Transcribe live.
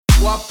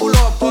Wap pull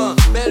up,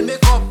 bel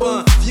make-up,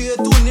 viré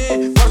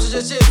tourné, wap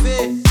changer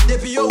cheveux.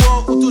 Depuis yo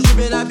wow, ou toujours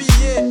bien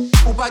habillé.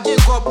 Ou pas gen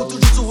cop, ou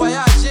toujours sous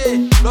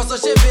voyager. Lorsque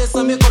cheveux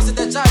sans make-up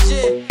c'était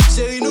chargé.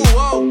 Chérie nous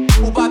wow,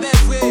 ou pas bel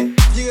frais.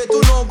 Viré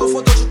tout long, go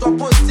photo tu dois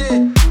poster.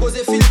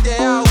 Poser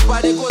filter ou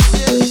pas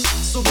négocier.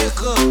 Sous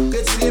l'écran,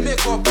 retirer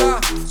make-up là.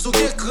 Sous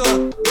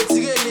l'écran,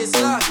 retirer les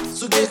là.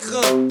 Sous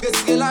l'écran,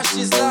 retirer la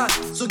chise là.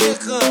 Sous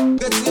l'écran,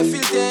 retirer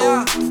filter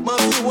là.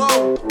 Mamie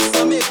wow,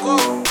 sans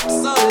make-up,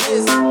 sans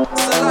lace,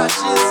 sans la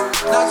chise,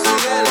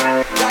 naturel,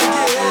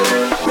 gaguerel,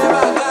 mes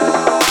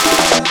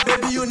bagages.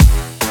 Baby you nice,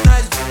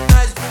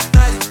 nice,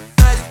 nice,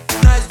 nice,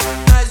 nice,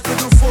 nice,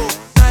 beautiful.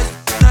 Nice,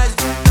 nice,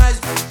 nice,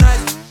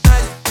 nice,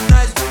 nice,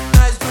 nice,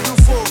 nice,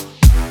 beautiful.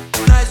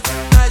 Nice,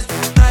 nice,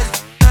 nice,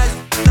 nice,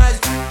 nice,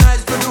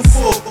 nice,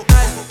 beautiful.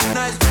 Nice,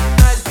 nice,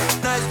 nice,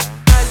 nice,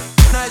 nice,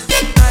 nice,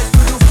 nice,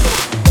 beautiful.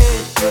 Hey,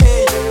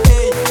 hey,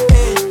 hey, hey,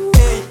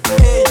 hey, hey,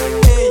 hey, hey,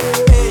 hey,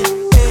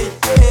 hey,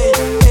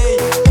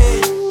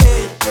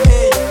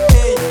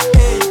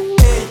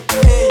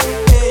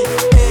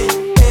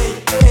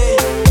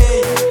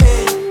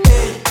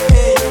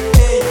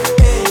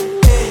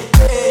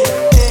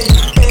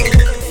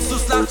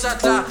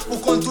 ou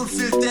qu'on tout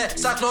filter,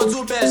 ça clôt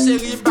tout belle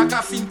chérie, pas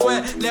qu'à fin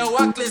point. Les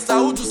rois clés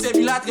ça ou tout c'est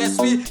la tresse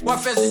oui. Ou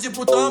fait juste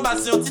pour ton bas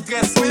sur petit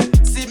tresse oui.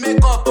 Si mes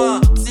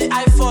copains, si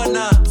iPhone,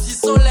 si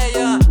soleil,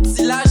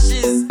 si la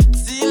chise,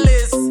 si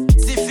lace,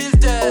 si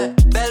filter,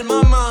 belle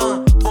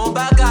maman, bon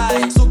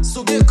bagaille.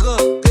 Sous l'écran,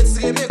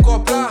 retirer mes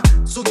copains là.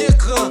 Sous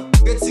l'écran,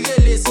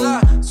 retirer les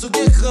là. Sous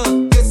l'écran,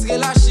 retirer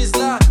la chise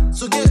là.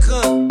 Sous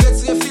l'écran,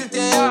 retirer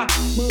filter là.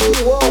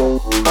 Wow,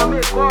 pas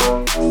mes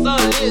copains, sans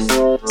lace,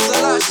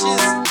 sans la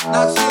chise.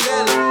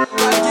 Naturel,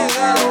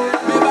 gaguerel,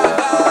 mes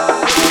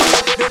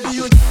bagages. Baby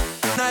you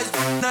nice,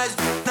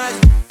 nice.